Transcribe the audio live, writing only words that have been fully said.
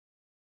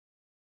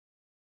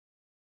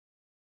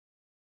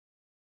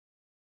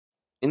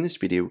In this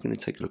video, we're going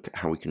to take a look at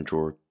how we can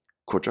draw a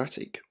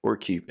quadratic or a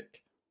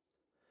cubic.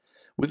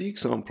 With the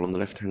example on the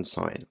left-hand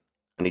side,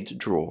 I need to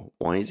draw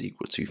y is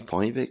equal to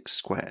 5x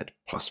squared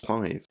plus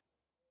 5,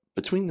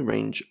 between the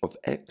range of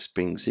x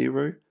being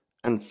 0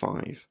 and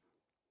 5.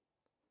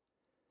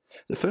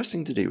 The first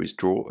thing to do is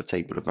draw a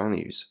table of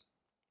values.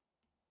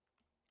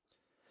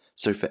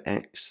 So for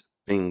x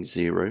being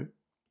 0,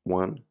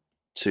 1,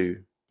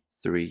 2,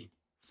 3,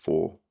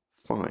 4,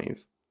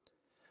 5,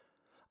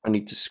 I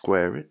need to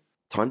square it,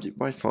 times it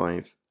by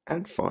 5,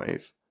 add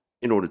 5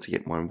 in order to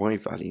get my y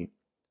value.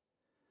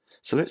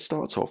 So let's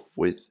start off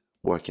with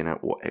working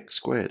out what x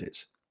squared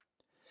is.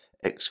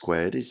 X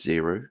squared is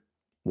 0,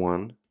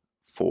 1,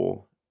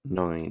 4,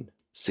 9,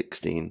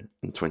 16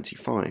 and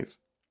 25.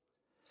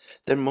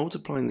 Then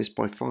multiplying this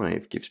by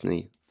 5 gives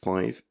me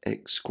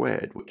 5x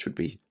squared, which would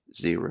be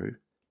 0,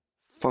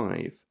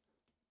 5,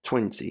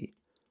 20,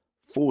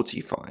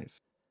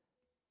 45,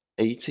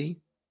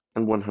 80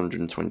 and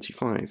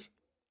 125.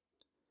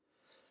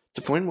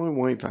 To find my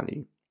y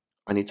value,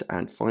 I need to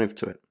add 5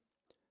 to it.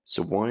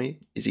 So y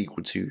is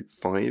equal to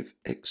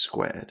 5x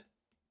squared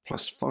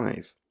plus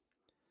 5.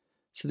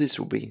 So this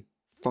will be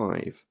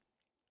 5,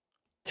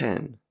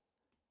 10,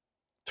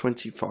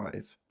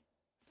 25,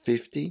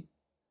 50,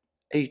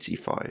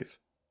 85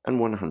 and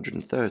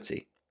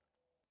 130.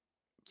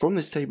 From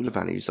this table of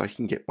values I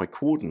can get my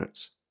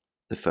coordinates,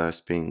 the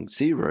first being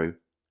 0,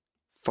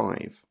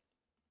 5.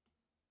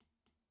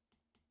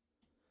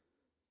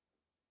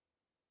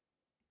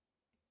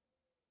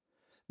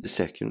 The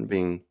second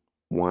being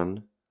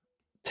 1,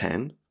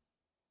 10.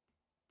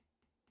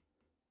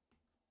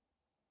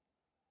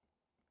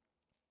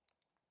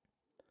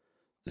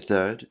 The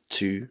third,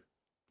 2,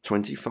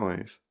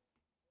 25.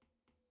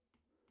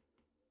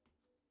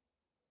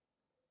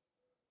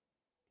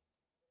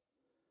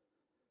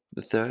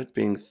 The third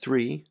being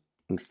 3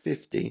 and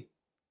 50.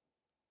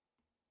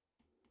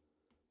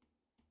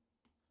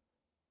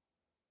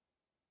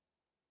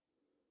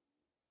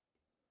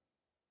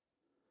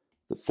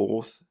 The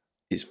fourth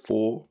is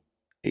 4,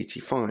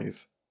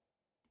 85.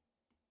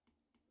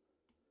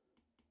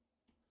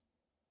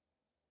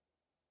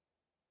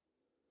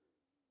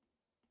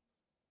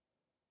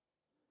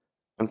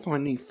 And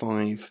finally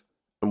 5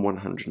 and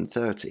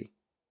 130.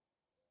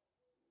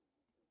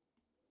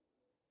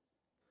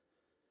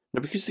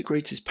 Now because the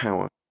greatest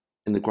power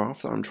in the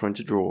graph that I'm trying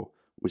to draw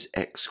was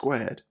x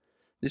squared,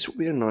 this will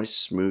be a nice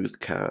smooth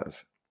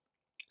curve.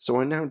 So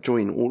I now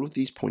join all of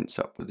these points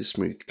up with a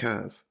smooth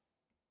curve.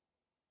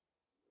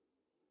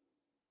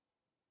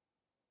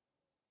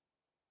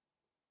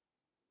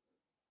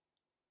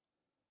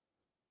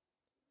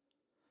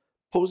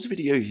 Pause the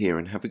video here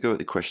and have a go at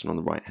the question on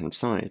the right hand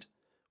side.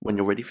 When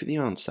you're ready for the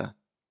answer,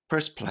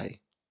 press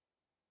play.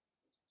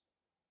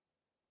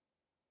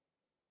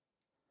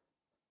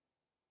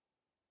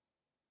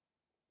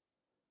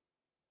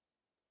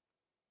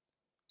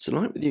 So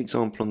like with the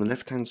example on the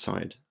left hand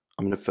side,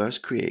 I'm going to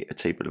first create a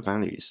table of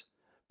values,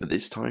 but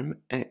this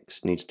time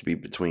x needs to be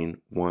between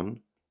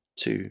 1,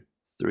 2,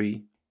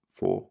 3,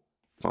 4,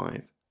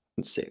 5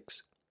 and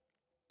 6.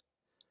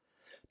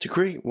 To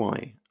create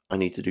y, I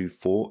need to do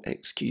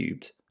 4x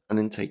cubed and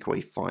then take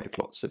away 5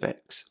 lots of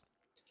x.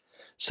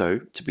 So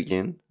to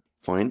begin,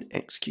 find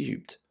x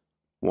cubed.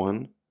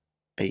 1,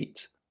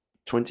 8,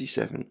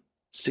 27,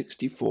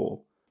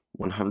 64,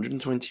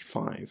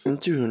 125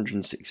 and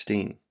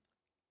 216.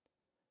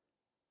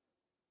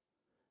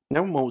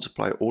 Now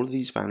multiply all of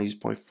these values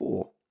by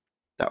 4.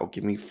 That will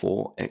give me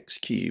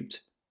 4x cubed,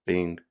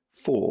 being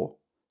 4,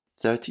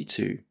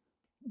 32,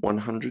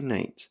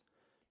 108,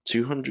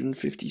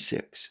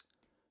 256,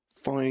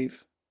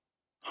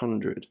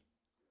 500,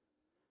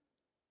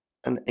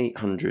 and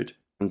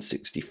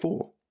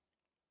 864.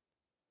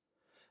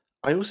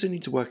 I also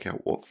need to work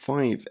out what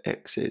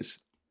 5x is.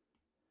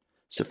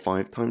 So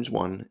 5 times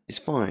 1 is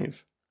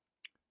 5,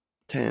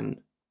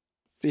 10,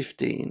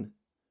 15,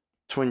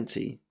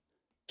 20,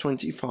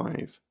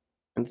 25,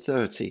 and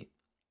 30.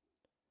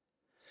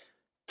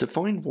 To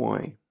find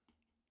y,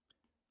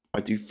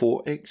 I do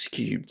 4x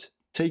cubed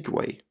take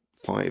away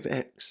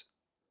 5x.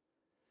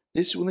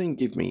 This will then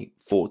give me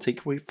 4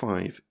 take away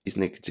 5 is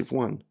negative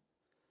 1,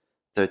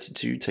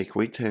 32 take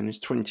away 10 is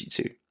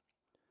 22,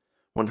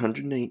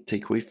 108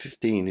 take away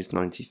 15 is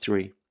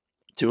 93,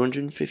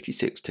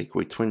 256 take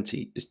away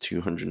 20 is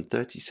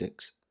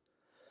 236,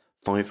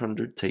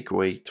 500 take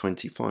away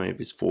 25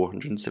 is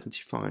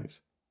 475,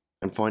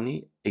 and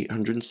finally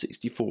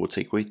 864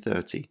 take away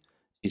 30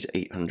 is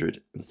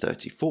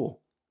 834.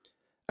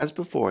 As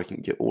before, I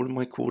can get all of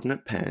my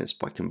coordinate pairs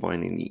by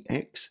combining the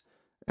x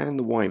and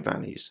the y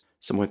values.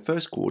 So my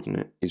first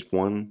coordinate is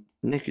 1,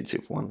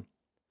 negative 1.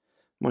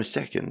 My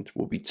second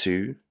will be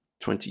 2,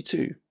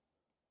 22.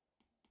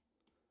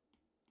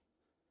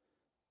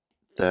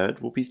 Third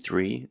will be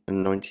 3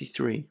 and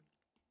 93.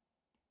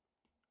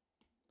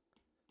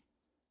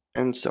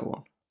 And so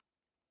on.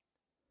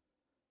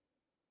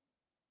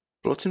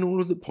 Plotting all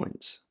of the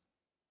points.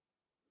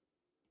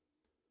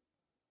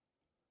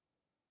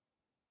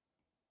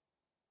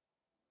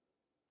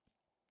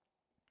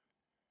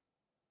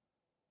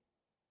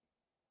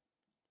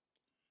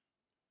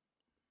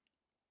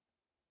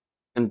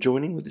 and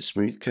joining with a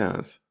smooth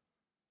curve.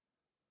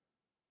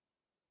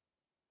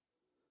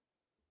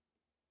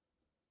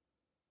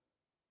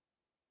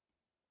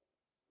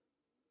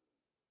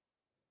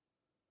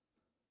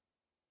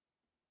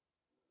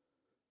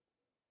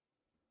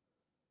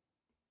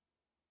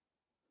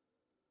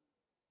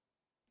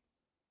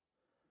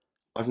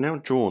 I've now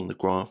drawn the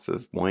graph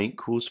of y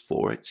equals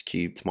 4x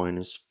cubed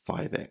minus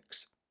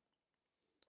 5x.